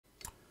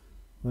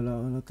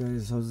Hello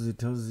guys, how's it?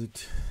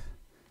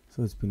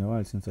 So it's been a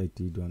while since I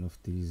did one of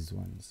these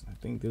ones. I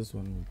think this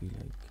one will be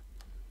like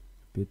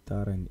a bit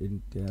thorough and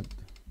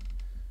in-depth.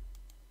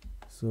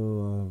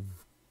 So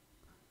I've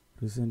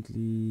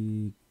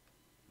recently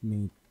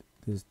made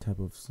this type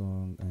of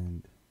song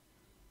and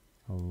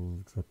I'll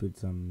drop it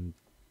some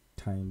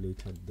time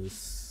later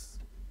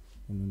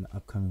in the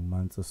upcoming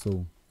months or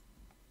so.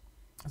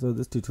 So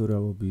this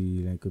tutorial will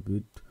be like a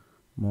bit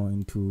more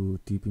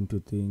deep into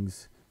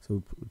things,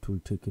 so it will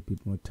take a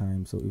bit more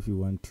time. So if you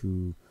want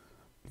to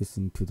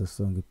listen to the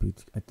song a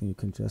bit, I think you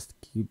can just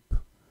skip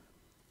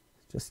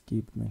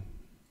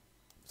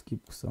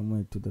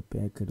somewhere to the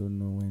back. I don't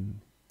know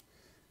when,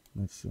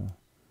 not sure.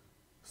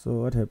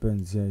 So what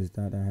happens here is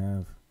that I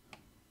have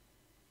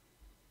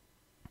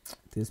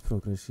this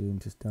progression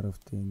to start off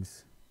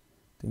things.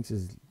 This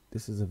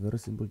is a very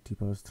simple deep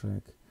house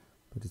track,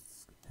 but it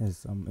has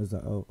some of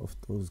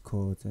those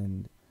chords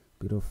and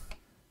bit of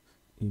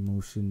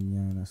emotion,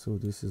 yana. So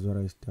this is what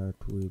I start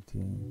with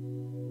here.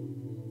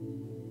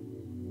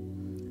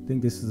 I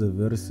think this is a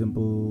very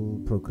simple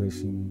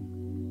progression.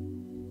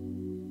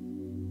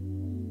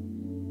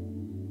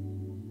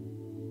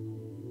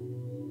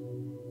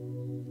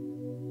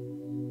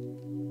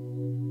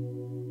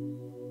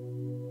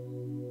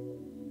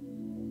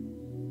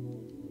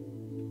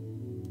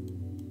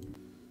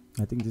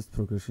 I think this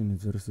progression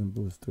is very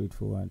simple,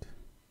 straightforward.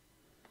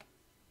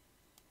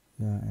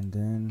 Yeah, and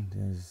then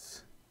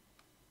there's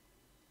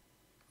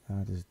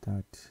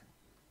that.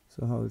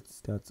 So how it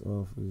starts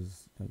off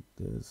is like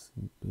this.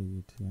 You play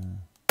it here.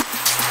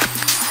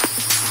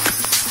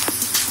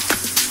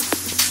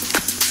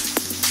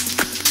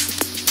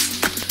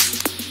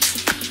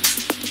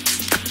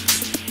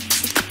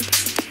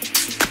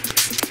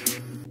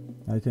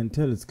 I can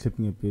tell it's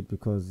clipping a bit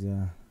because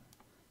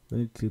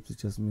when it clips, it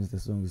just means the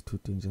song is too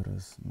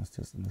dangerous. You must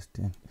just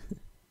understand.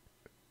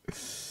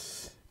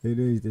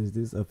 Anyways, there's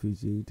this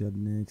arpeggiator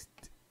next.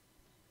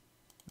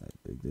 I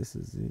think this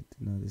is it.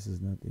 No, this is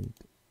not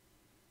it.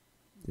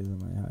 These are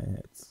my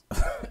hi-hats.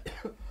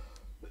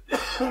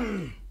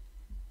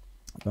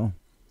 No.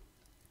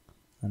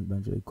 And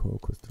banjo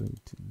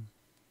orchestrating.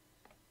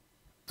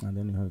 And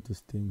then you have this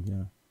thing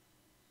here.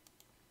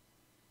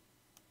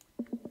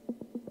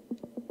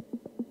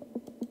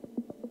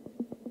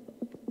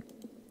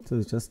 So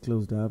it's just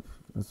closed up.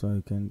 That's why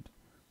you can't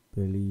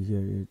barely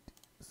hear it.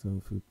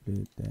 So if we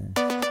play it there.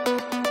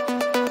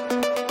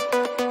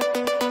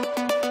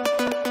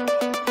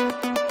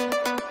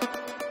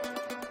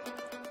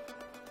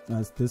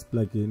 As this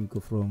plugin go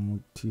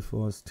from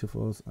deephouse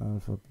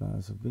Alpha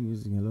Plus. I've been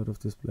using a lot of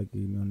this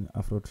plugin on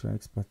Afro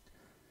tracks, but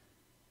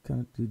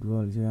can't do it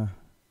well here.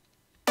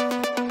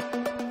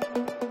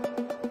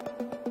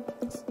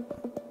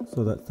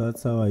 So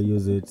that's how I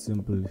use it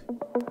simply.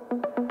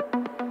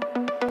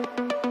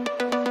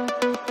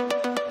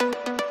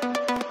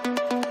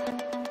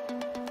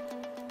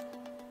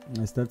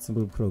 I start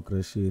simple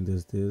progression.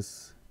 There's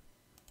this.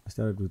 I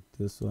started with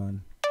this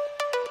one.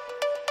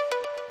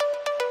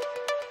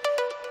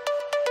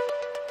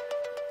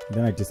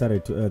 Then I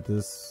decided to add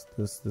this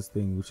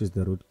thing, which is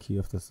the root key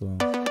of the song.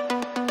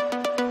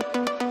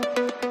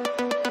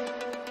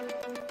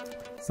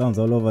 Sounds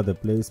all over the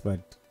place,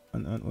 but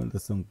when the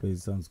song plays,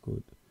 it sounds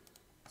good.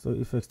 So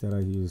effects that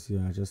I use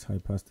here, I just high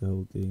pass the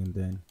whole thing, and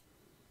then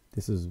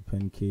this is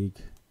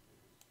pancake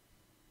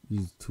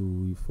used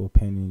for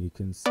panning. You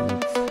can see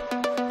it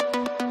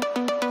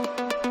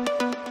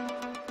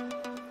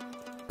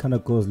kind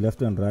of goes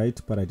left and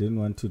right, but I didn't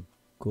want to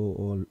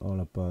go all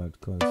about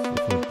because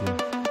if I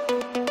do,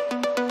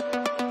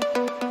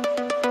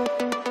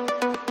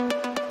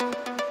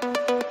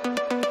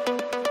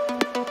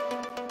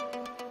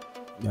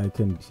 I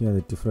can hear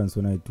the difference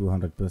when I do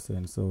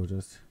 100%, so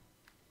just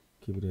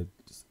keep it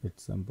at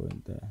some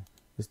point there.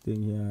 This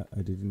thing here,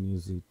 I didn't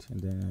use it, and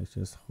then I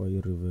just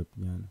high reverb.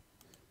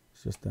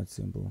 It's just that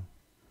simple.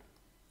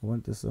 I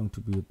want the song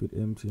to be a bit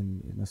empty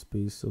in a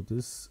space, so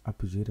this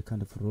arpeggiator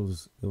kind of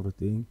rolls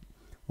everything.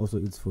 Also,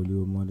 its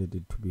volume wanted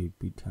it to be a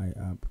bit high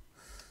up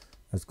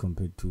as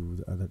compared to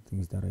the other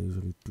things that I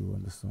usually do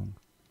on the song.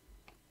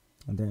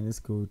 And then let's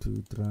go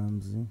to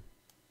drums.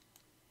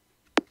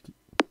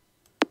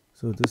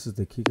 So this is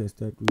the kick I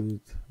start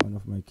with, one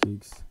of my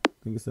kicks. I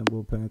think a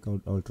sample pack.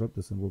 I'll drop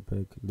the sample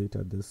pack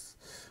later this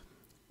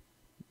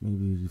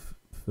maybe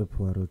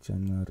February or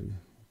January,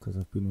 because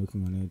I've been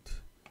working on it,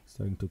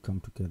 starting to come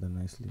together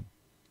nicely.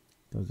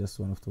 That was just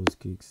one of those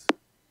kicks,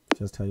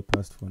 just high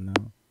passed for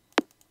now.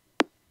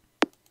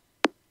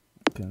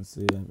 You can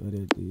see I've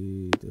added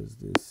there's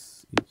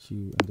this EQ,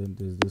 and then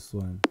there's this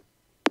one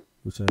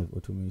which I've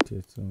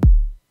automated, so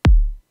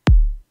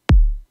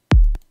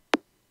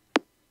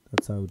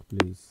that's how it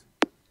plays.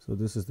 So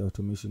this is the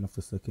automation of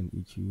the second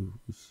EQ,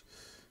 which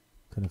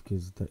kind of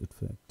gives that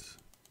effect.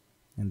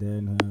 And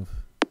then we have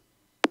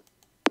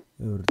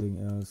everything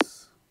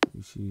else,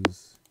 which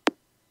is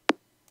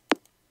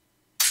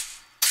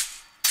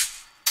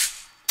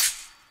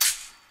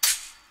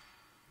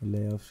a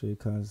layer of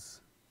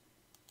shakers,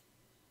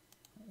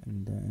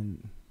 and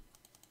then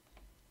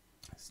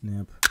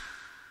snap,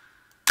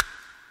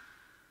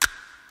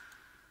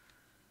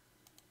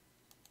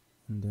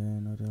 And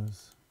then what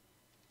else?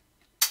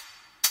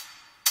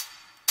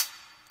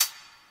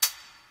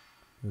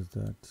 Is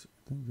that,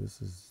 I think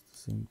this is the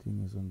same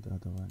thing as on the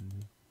other one.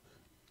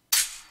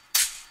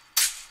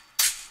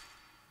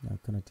 Yeah, I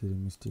cannot tell a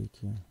mistake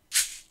here.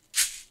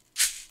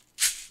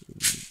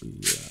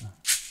 Maybe,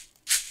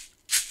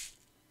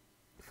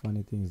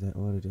 funny thing is I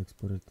already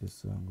exported this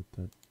song with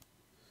that.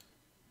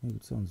 Maybe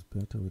it sounds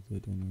better with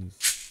it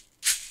anyways.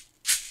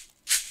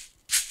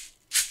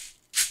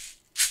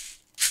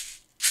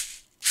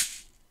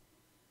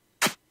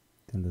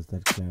 Then there's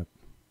that clap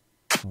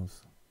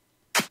also.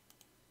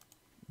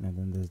 And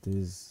then there's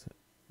these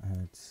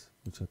hats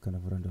which are kind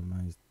of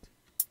randomized.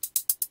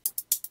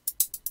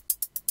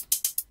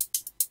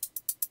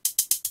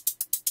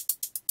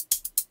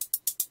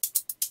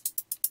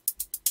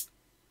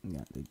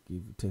 Yeah, they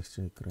give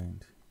texture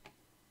grind.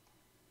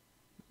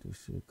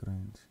 Texture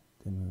grind.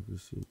 Then we have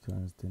busie,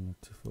 chants, then we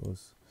have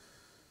deephouse.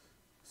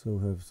 So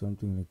we have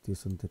something like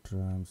this on the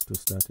drums to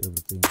start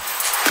everything.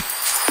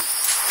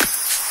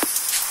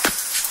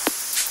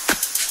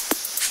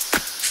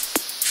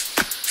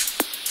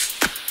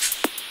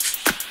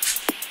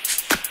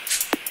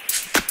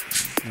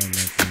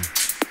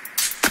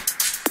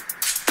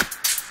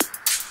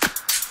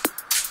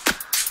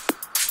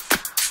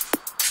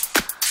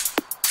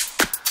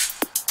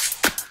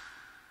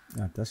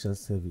 That's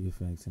just heavy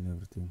effects and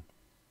everything.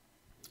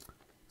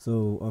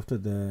 So after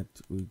that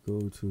we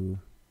go to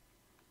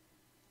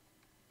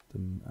the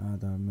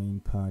other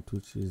main part,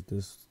 which is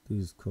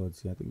these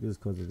chords here. I think these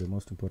chords are the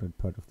most important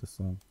part of the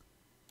song.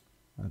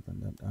 Other than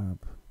that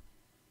up,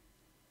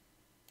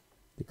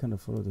 they kind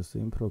of follow the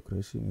same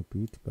progression a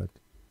bit, but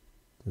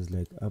there's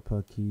like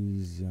upper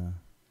keys, yeah,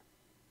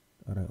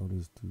 that I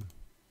always do.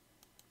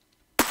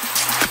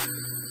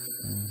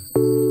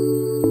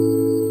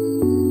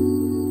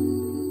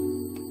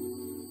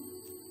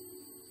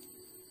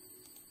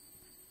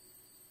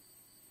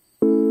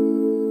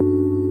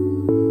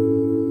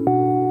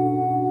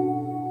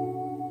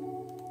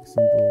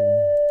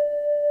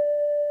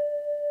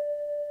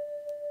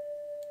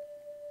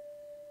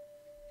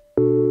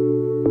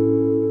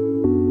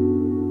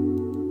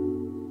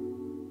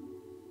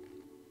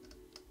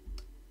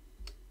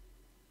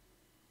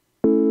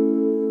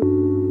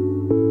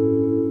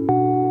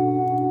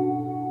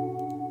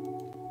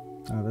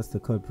 That's the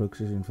chord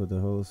progression for the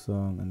whole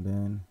song, and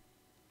then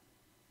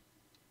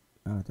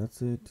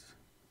that's it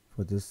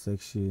for this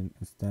section.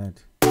 Is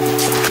that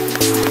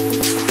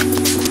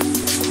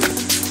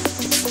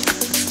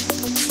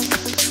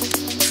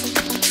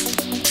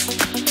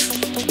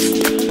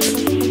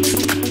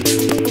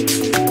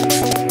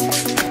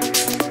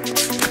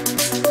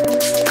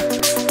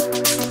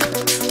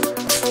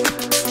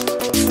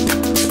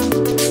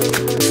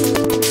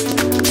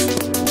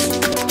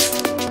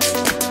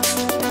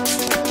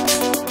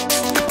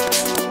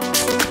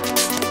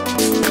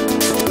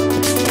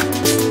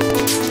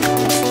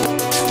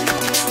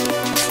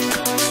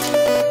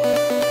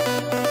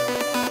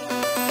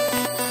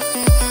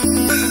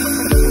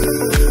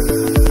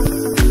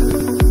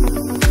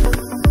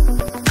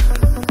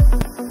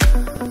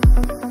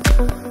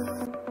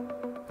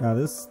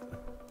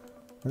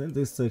I think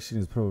this section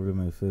is probably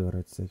my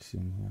favorite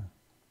section here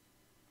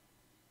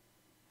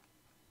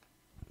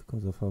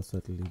because of how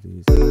subtle it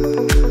is.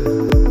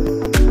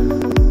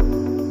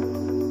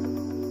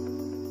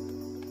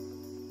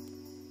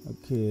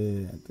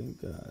 Okay, I think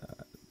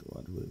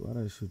what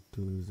I should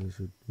do is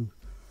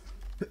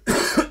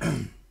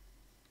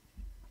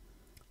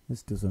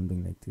let's do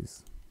something like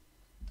this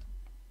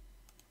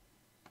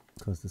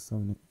because the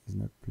song is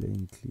not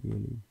playing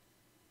clearly.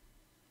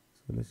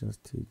 So let's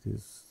just take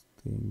this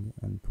thing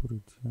and put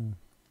it here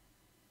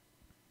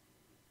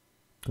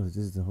because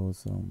this is the whole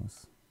song.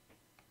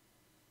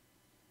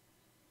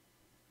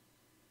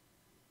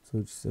 So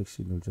each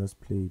section will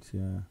just play it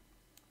here,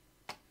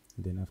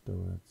 and then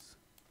afterwards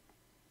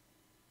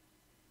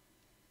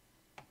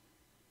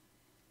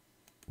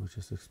we'll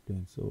just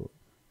explain. So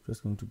I'm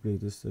just going to play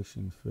this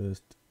section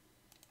first.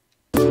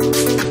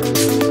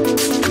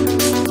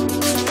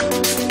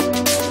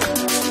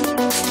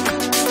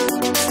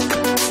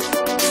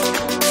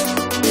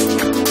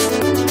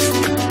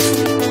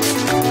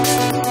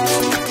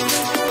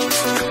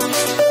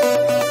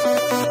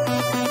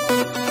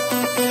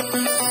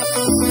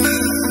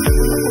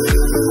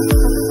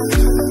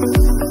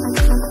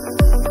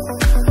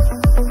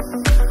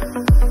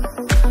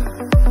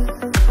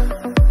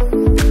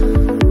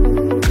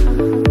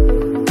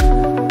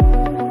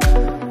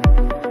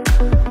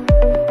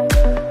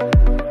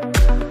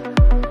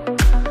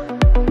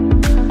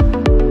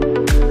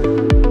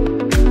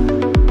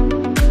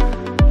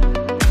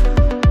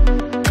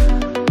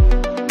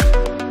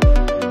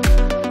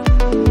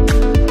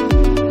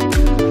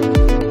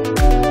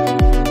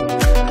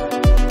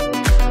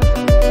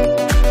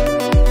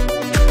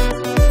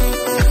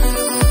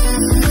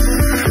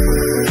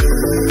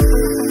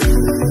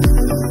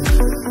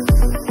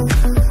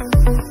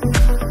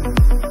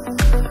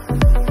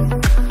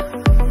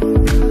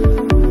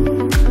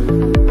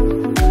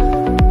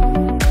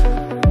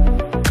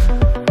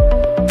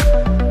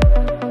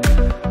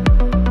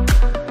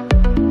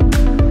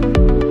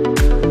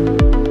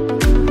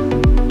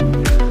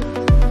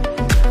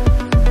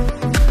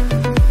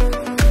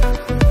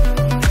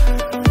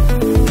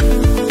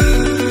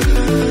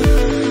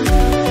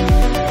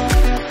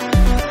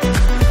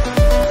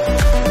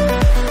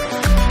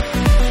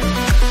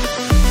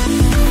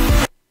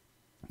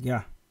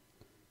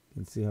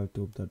 see how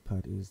dope that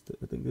part is.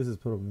 I think this is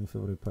probably my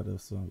favorite part of the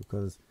song,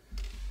 because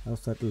how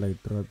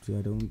satellite dropped here.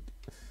 I don't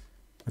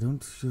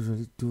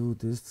usually do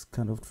this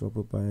kind of drop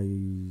by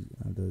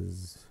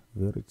others.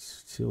 Very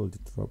chilled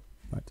drop,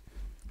 but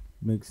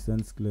makes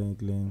sense. Clean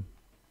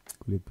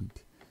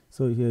beat.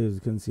 So here, as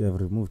you can see, I've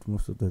removed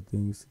most of the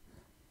things,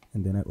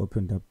 and then I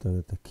opened up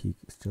the kick.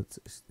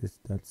 It's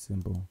that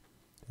simple.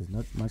 There's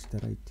not much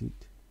that I did.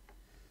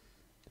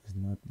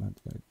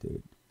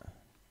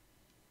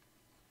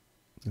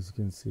 As you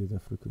can see, the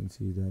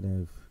frequency that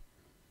I've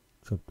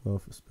chopped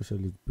off,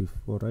 especially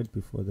right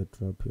before the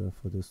drop here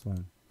for this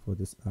one, for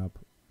this up,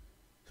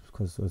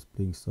 because I was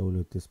playing solo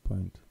at this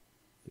point.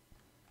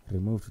 I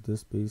removed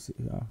this bass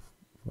here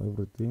for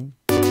everything.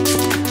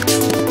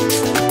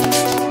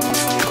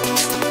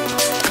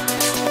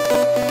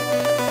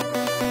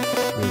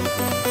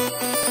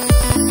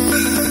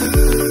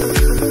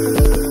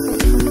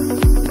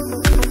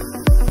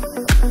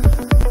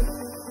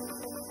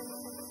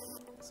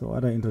 So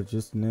what I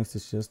introduced next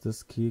is just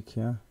this kick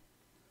here.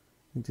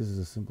 I think this is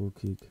a simple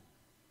kick,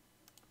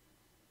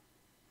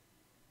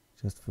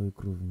 just for a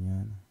groove.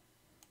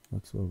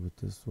 Works well with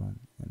this one,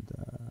 and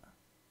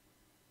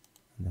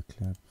the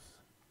claps.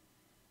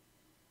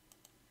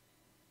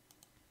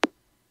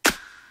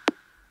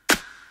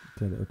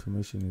 Okay, the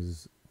automation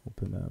is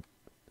open up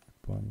at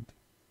that point.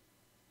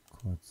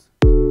 Chords.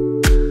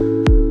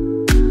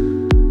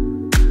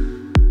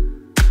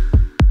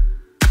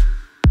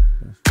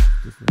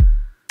 This one.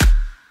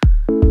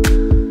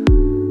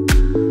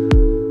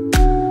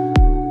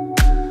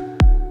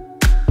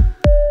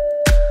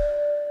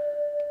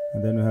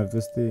 And then we have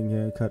this thing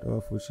here, cut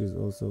off, which is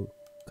also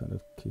kind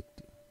of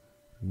kicked,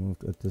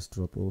 removed at this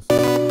drop also.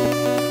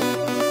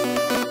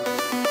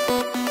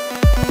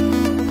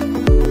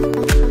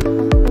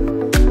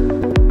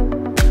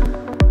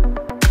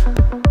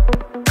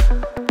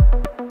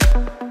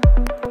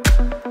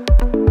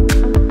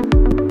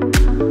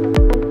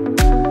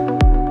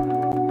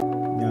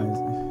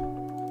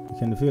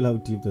 Feel how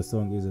deep the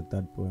song is at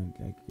that point,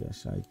 like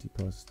shy,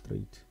 deephouse,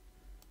 straight.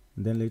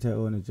 And then later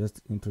on, I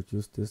just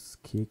introduced this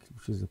kick,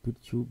 which is a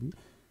bit cubey.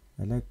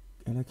 I like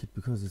it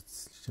because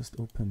it's just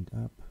opened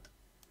up.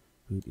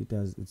 But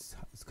it's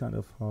kind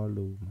of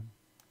hollow, man.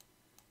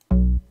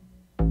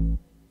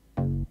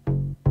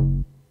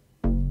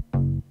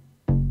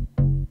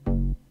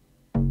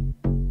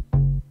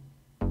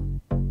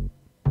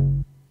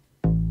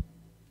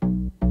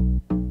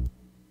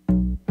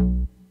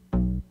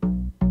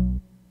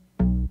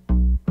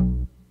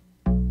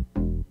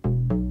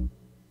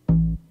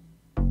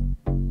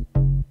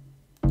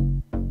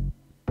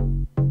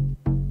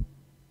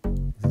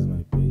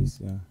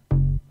 Yeah.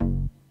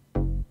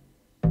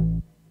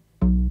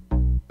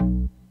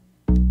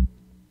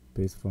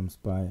 Bass from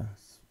Spire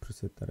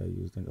preset that I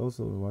used, and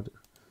also what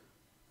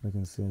I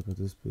can say about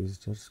this bass,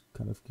 just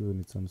kind of giving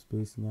it some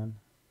space,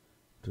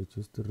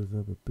 introduce the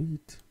reverb a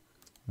bit,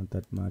 not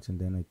that much, and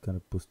then I kind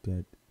of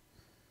boosted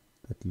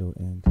that low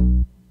end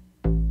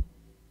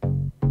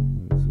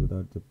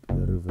without the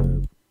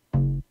reverb.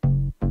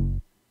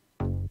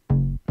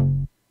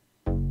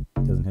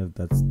 It doesn't have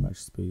that much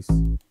space.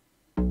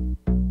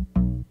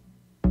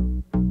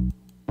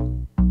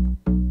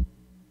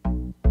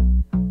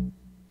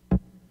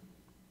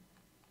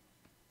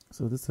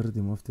 So this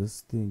rhythm of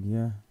this thing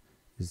here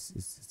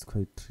it's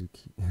quite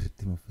tricky,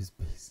 rhythm of his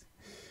bass,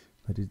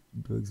 but it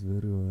works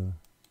very well.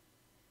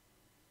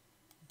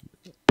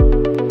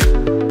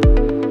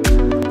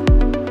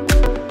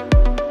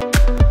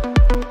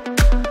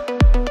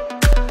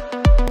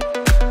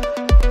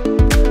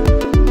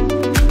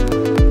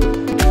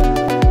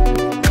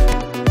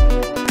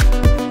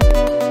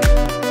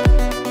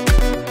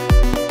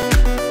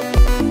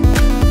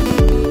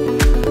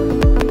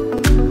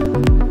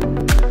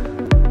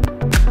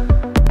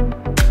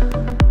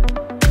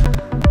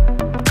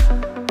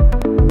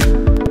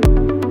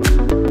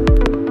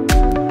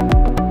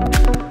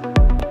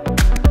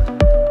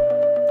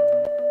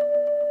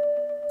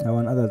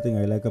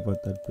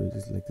 About that bass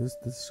is like this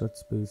short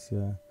space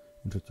here,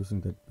 introducing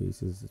that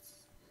bass is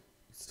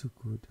it's too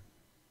good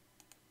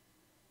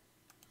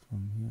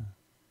from here.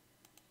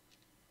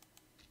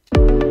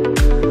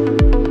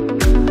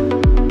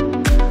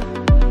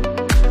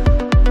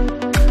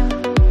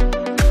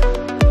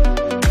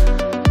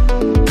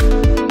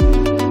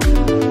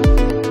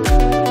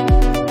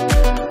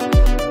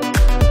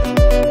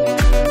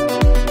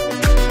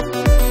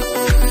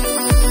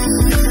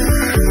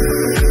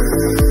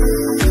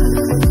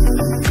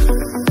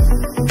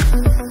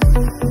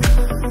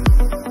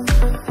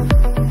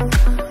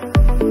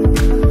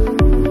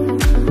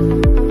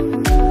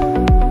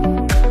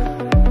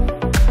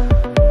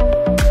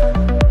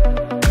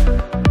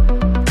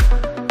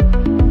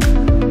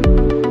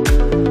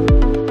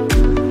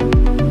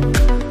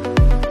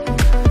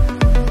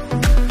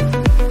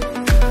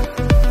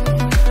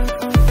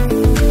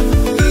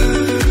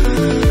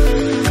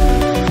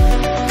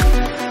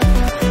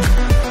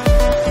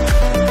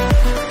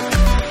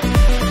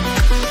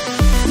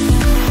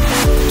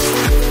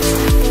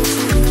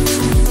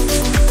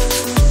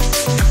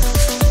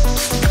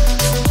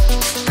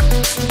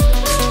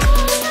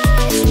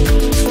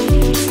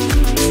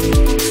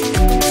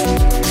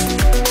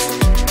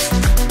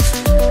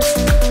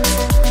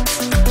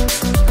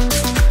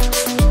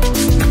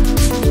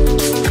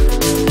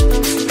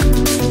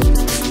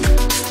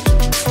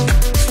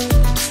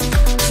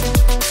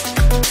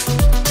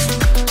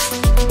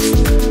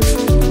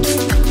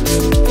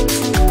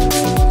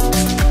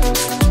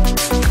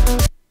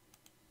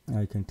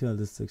 tell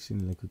this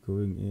section like we're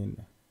going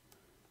in.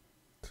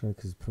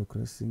 Track is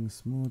progressing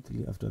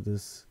smoothly after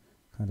this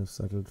kind of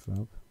subtle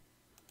drop.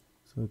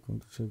 So we're going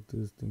to check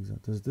these things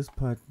out. There's this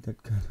part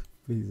that kind of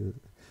plays a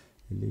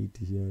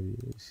lady here.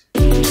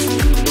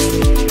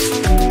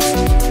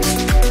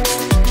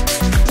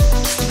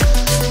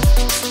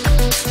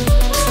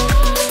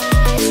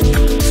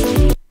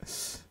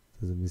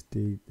 There's a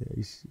mistake there.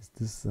 It's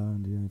this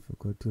sound here. I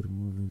forgot to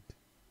remove it.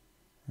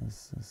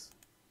 Yes.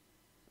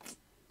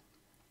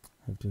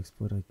 I have to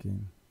export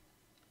again.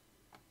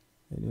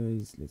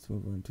 Anyways, let's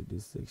move on to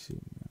this section.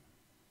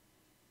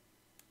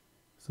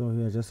 So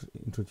here, just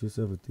introduce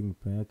everything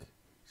back.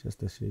 Just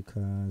the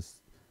shakers,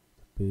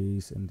 the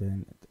bass, and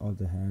then all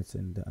the hats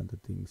and the other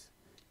things.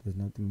 There's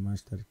nothing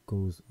much that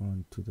goes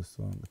on to the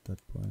song at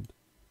that point.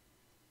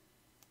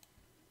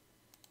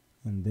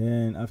 And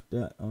then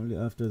only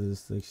after this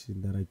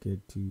section that I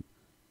get to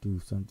do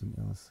something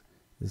else.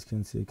 As you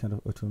can see, I kind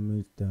of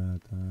automate the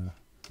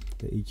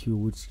EQ,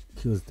 which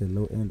kills the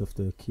low end of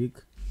the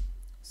kick.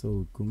 So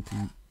we're going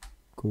to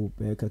go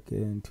back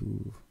again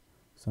to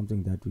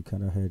something that we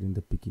kind of had in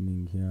the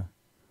beginning here,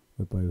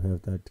 whereby we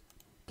have that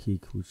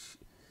kick which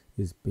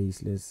is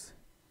bassless.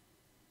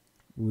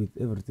 With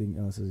everything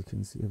else, as you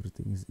can see,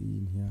 everything is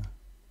in here,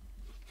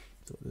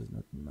 so there's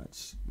not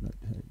much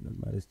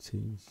has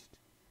changed.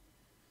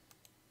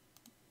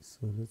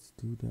 So let's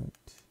do that.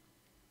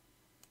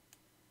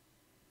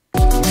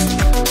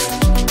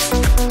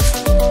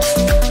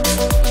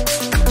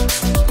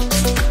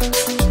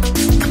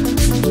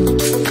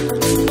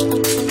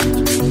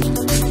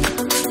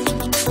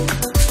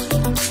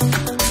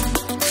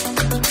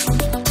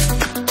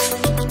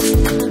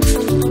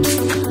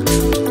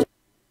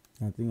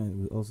 I think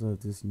we also have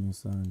this new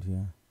sound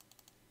here.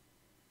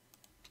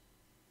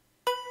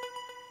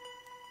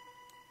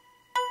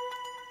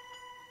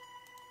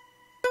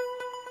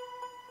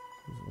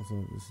 There's also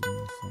this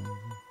new sound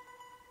here.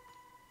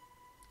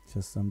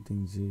 Just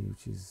something J,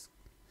 which is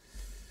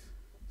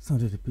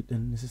sounded a bit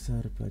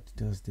unnecessary, but it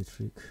does the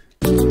trick.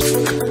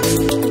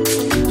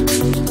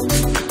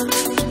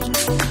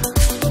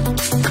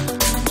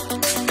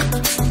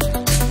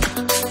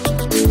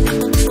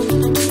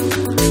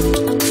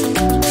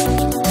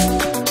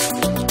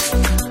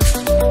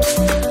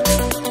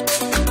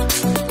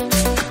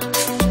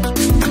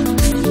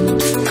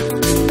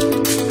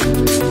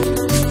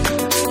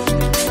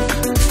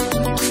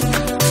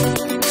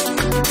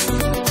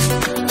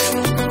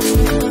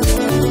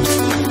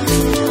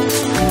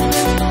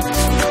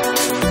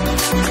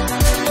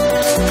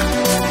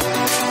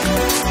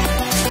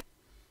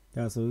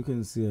 So we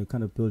can see I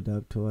kind of build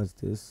up towards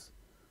this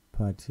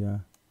part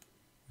here,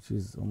 which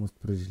is almost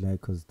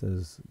bridge-like because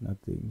there's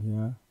nothing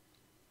here,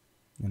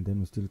 and then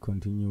we're still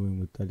continuing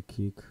with that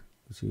kick,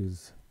 which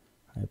is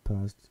high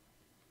passed.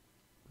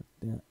 But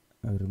yeah,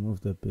 I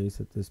removed the bass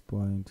at this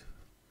point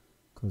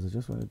because I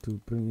just wanted to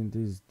bring in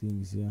these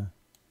things here.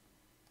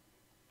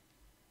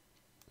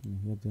 Can you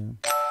hear them?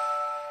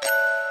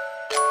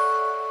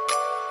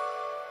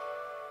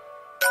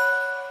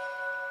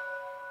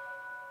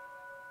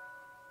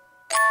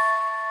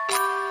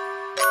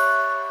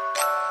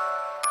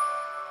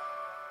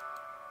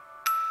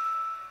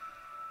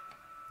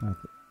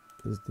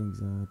 These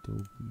things are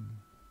dope.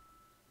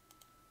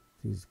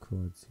 These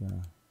chords,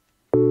 yeah.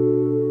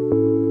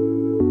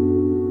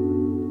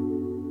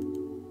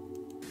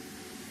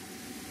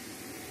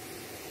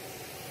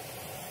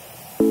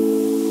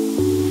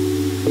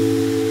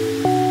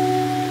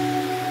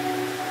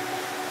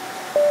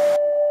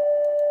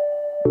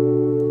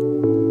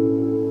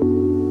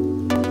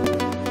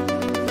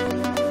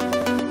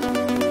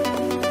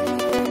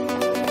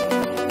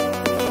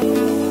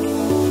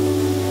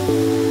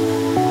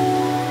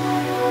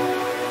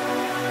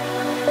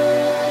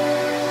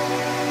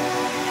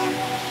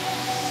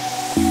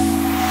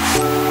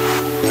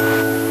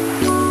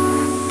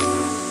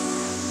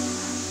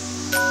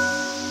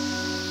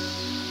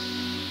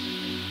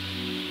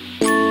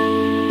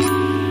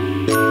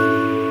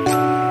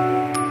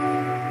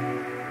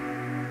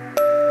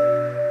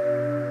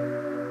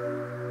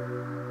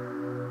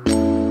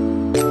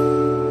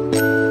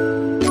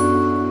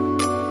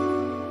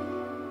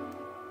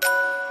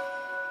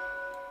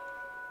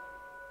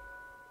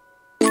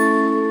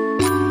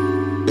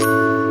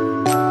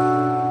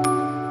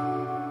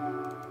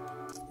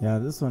 Yeah,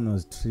 this one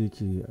was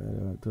tricky.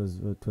 It was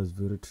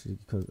very tricky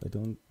because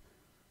I'm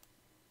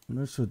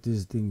not sure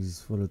these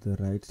things follow the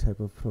right type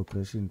of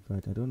progression,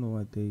 but I don't know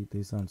why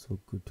they sound so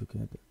good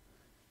together.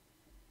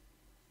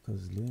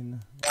 Because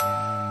Lynn,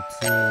 1,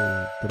 2,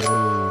 3, 4.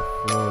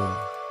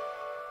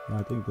 Yeah,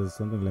 I think there's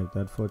something like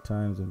that 4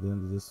 times, and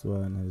then this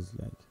one has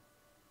like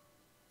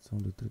it's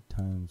only 3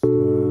 times. 1,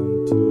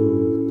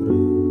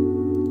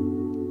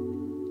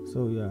 2, 3.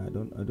 So yeah, I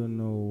don't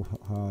know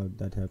how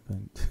that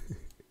happened.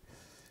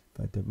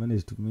 But I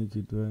managed to make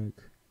it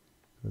work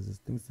because I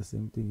think it's the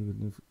same thing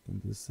even if in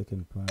this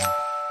second part.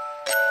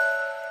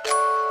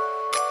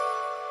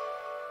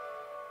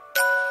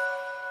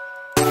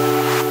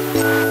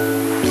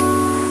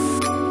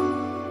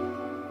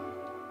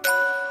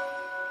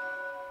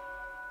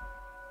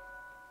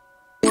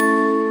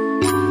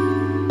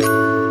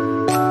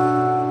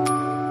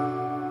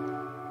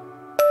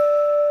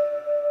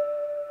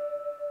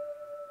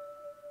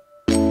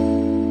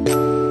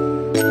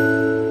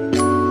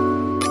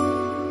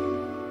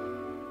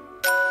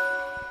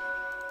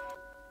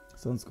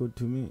 Sounds good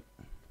to me.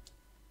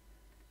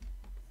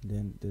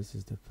 Then this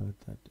is the part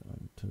that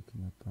I'm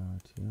talking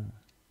about. Yeah.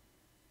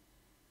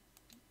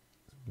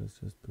 So let's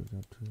just build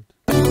up to it.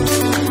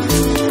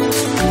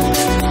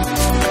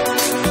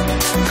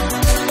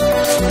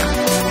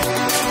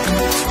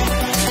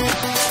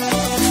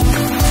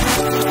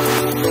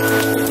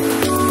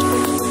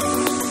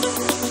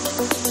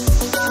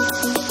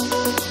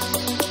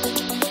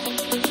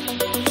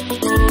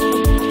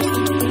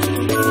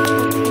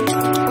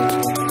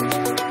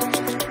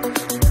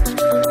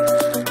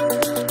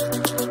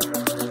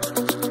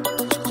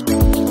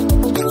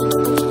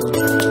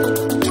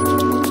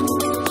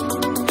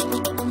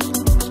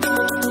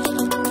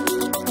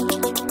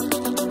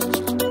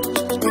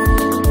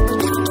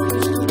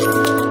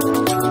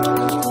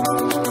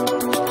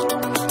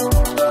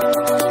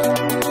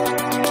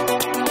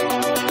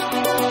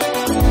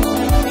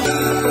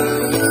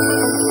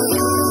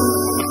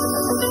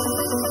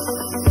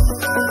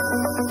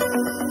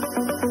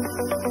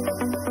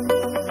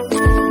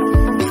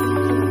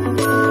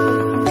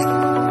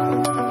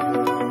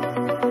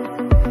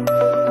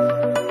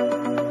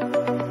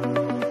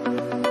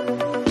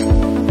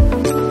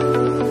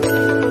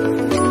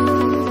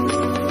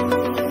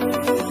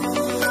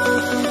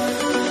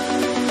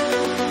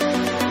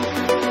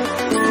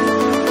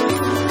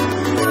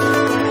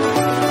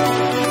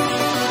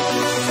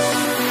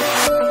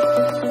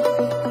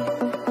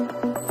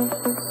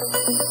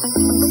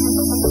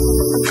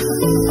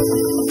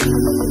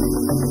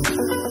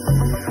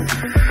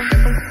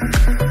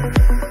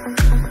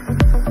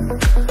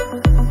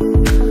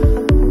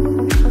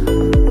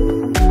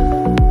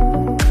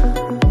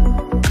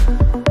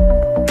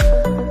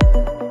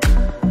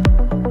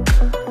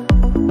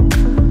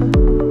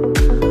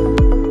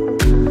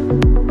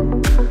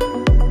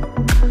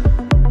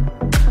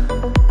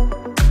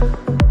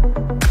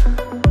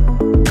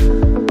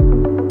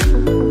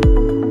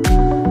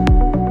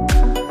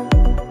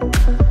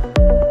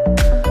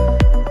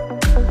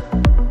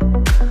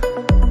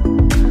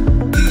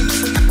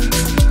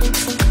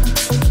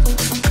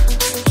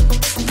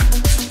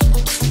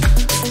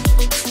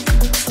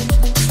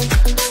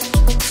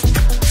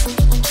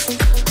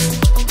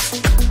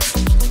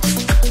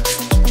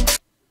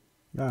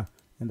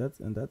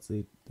 And that's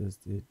it. That's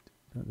it.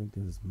 I don't think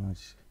there's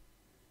much.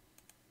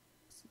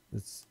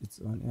 It's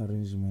on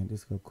arrangement.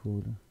 It's got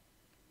cool.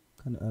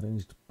 Kind of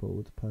arranged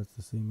both parts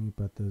the same way,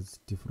 but there's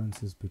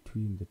differences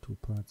between the two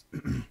parts.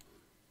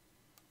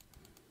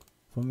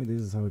 For me,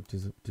 this is how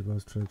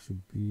deephouse tracks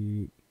should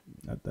be.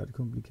 Not that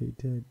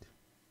complicated.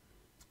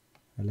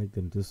 I like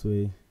them this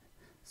way.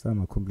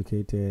 Some are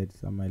complicated.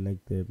 Some I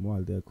like them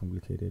while they're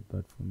complicated.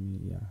 But for me,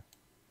 yeah,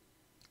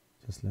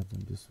 just love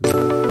them this way.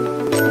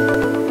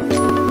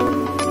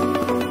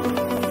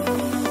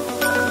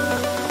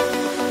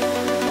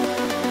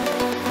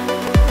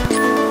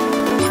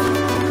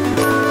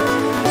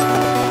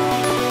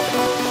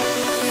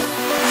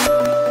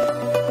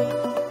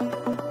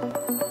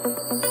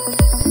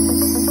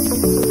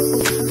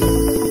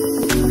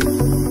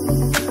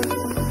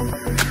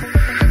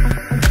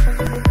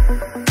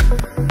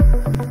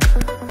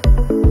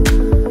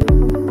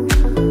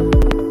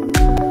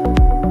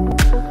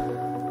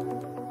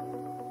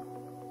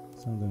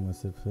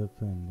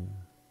 Happened.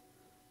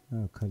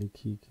 Kali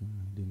kiki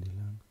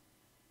dindilang.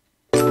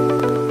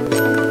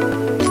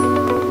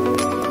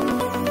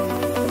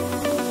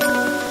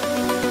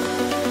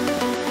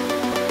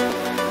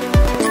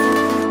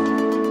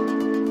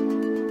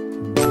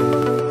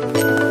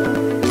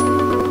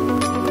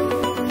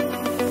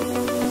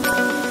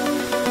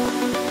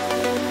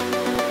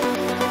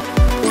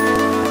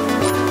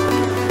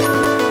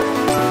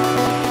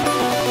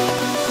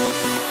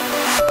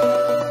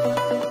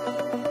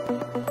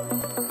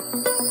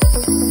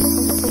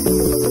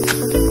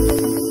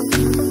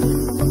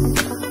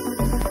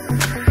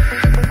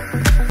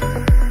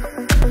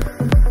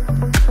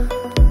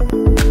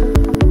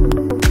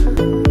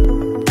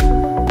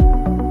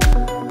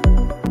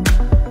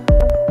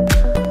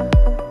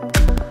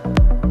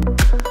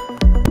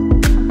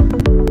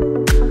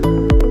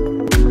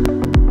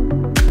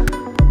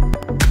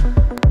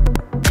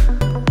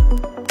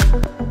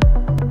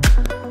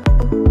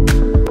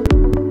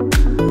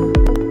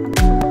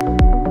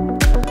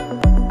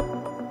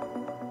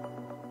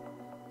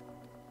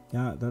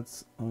 Yeah,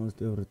 that's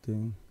almost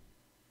everything.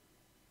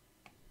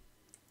 I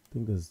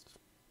think there's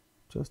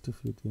just a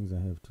few things I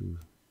have to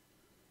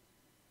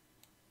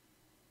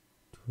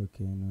work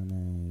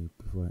in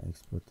before I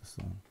export the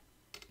song.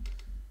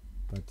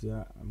 But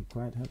yeah, I'm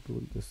quite happy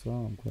with the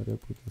song.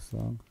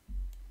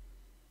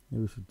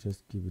 Maybe we should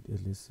just give it a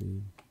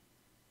listen.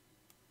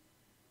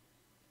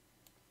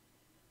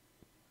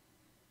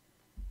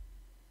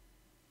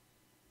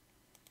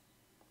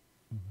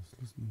 I was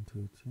listening to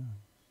it, yeah.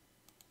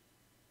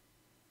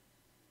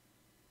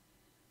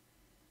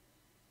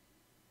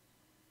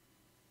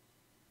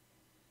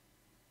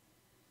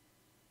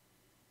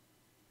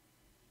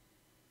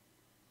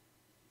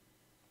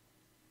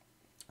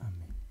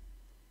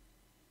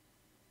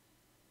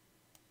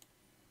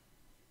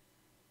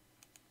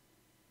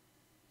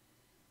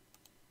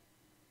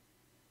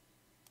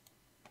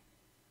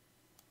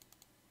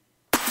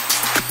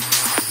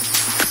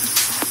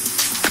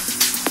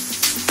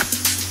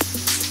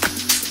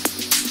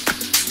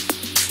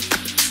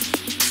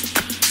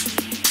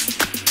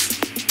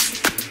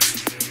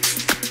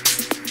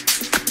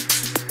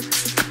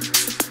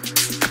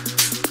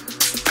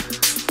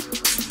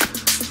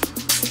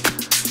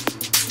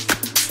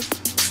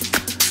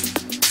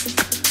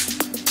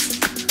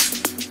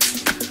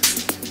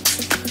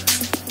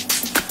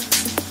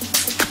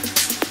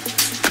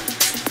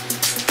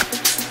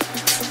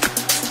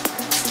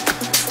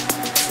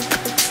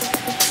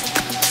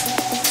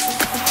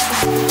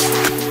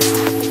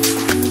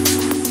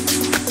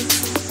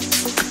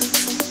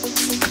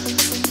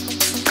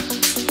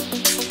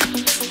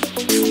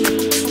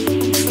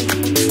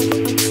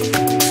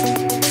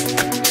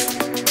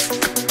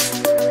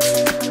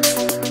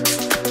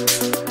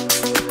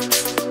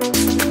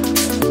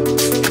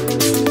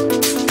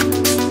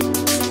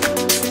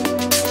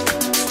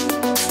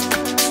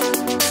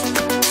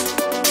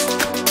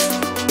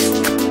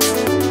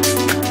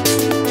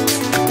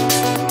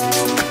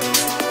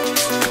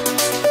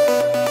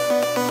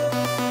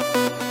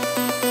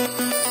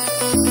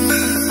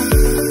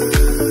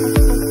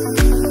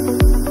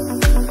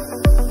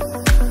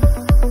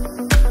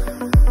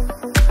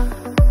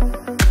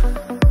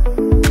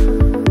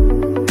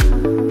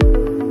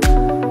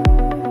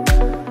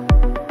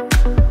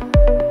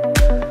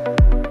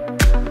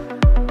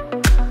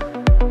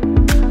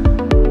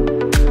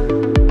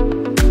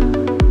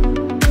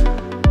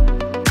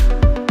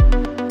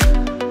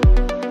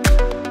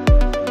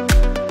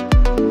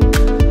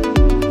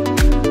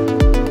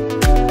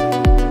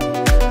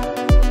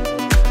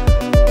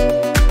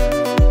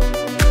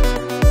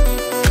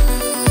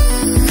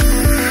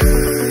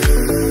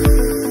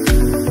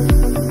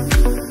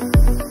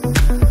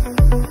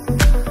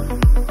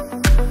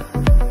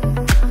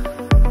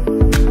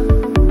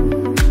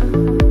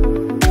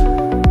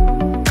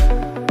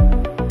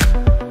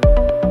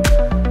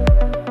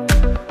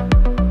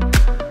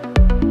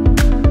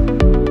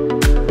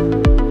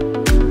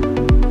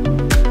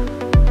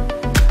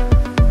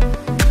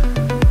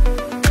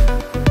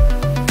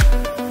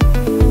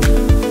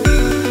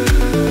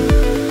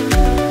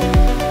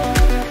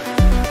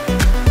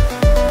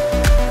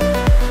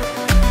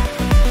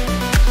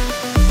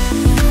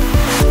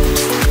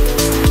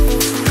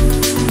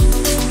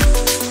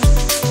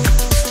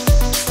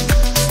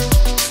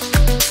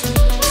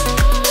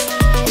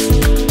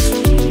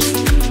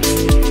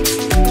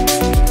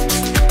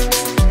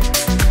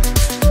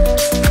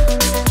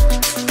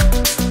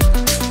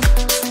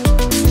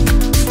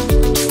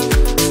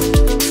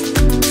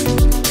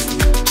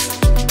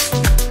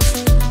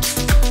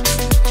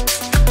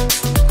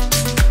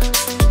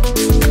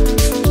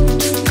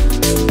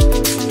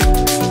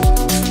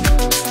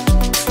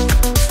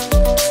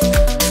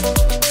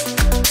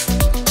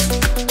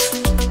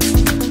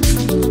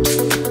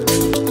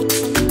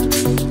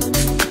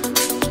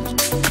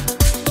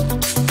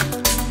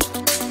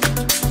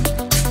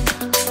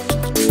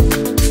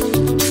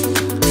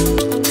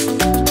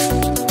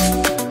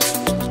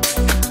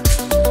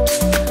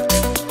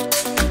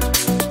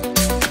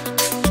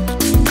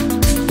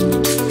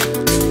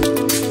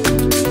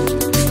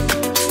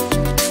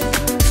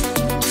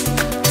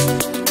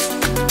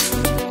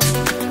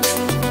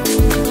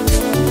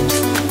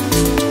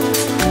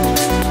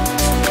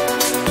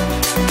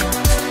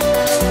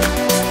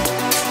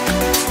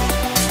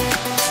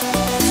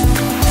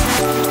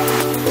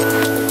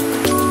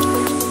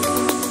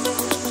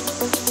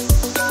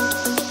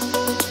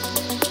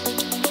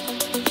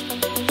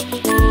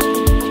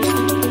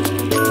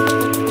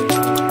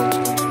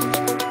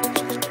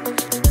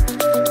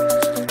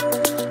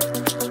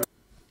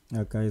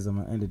 Yeah, guys, I'm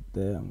gonna end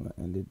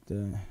it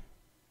there.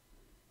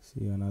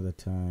 See you another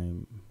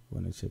time.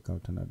 Wanna check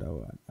out another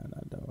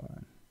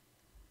one.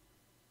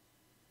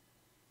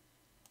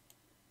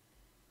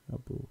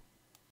 Abu.